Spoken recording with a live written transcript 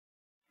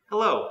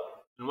Hello,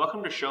 and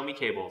welcome to Show Me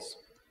Cables.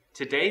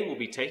 Today we'll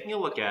be taking a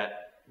look at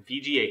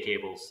VGA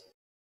cables.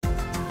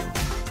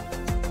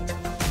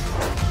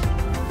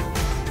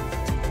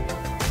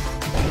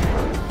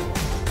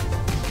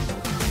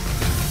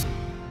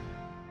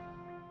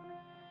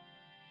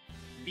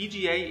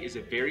 VGA is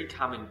a very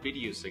common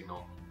video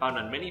signal found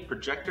on many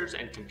projectors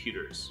and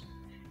computers.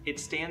 It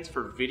stands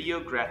for Video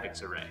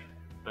Graphics Array,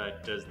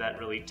 but does that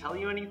really tell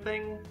you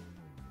anything?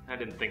 I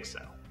didn't think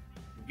so.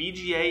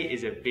 VGA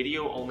is a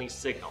video-only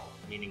signal,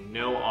 meaning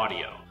no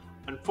audio.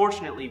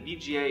 Unfortunately,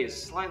 VGA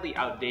is slightly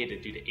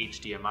outdated due to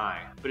HDMI,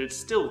 but it's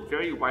still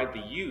very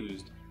widely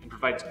used and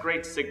provides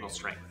great signal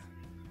strength.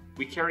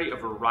 We carry a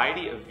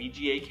variety of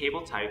VGA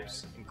cable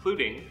types,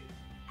 including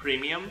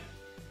premium,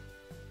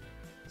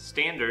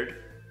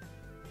 standard,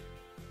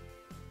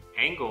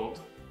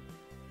 angled,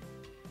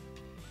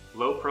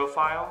 low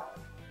profile,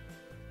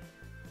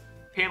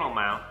 panel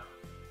mount,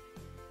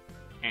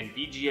 and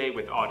VGA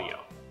with audio.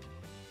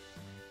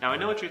 Now I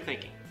know what you're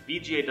thinking,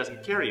 VGA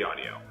doesn't carry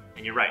audio,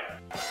 and you're right.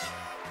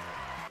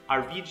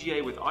 Our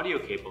VGA with audio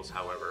cables,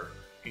 however,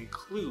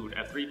 include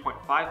a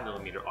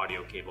 3.5mm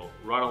audio cable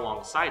run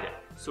alongside it,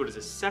 so it is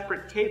a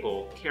separate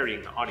cable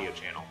carrying the audio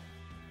channel.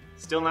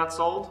 Still not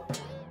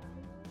sold?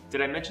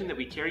 Did I mention that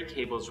we carry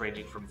cables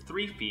ranging from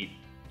 3 feet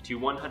to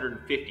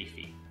 150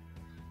 feet?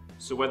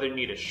 So whether you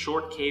need a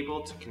short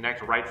cable to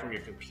connect right from your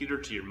computer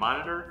to your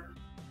monitor,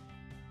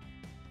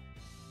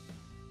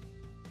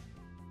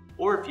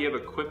 or if you have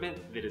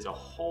equipment that is a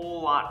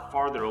whole lot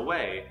farther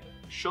away,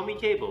 Show Me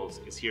Cables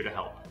is here to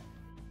help.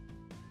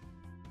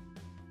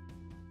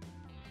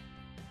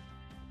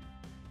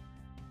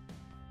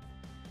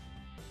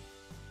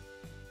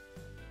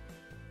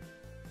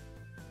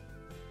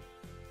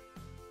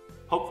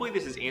 Hopefully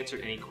this has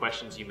answered any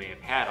questions you may have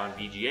had on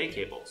VGA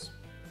cables.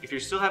 If you're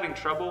still having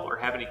trouble or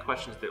have any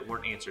questions that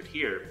weren't answered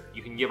here,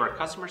 you can give our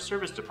customer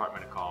service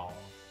department a call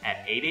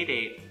at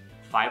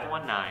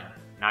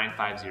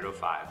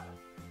 888-519-9505.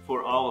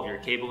 For all of your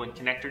cable and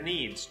connector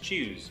needs,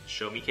 choose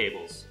Show Me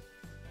Cables.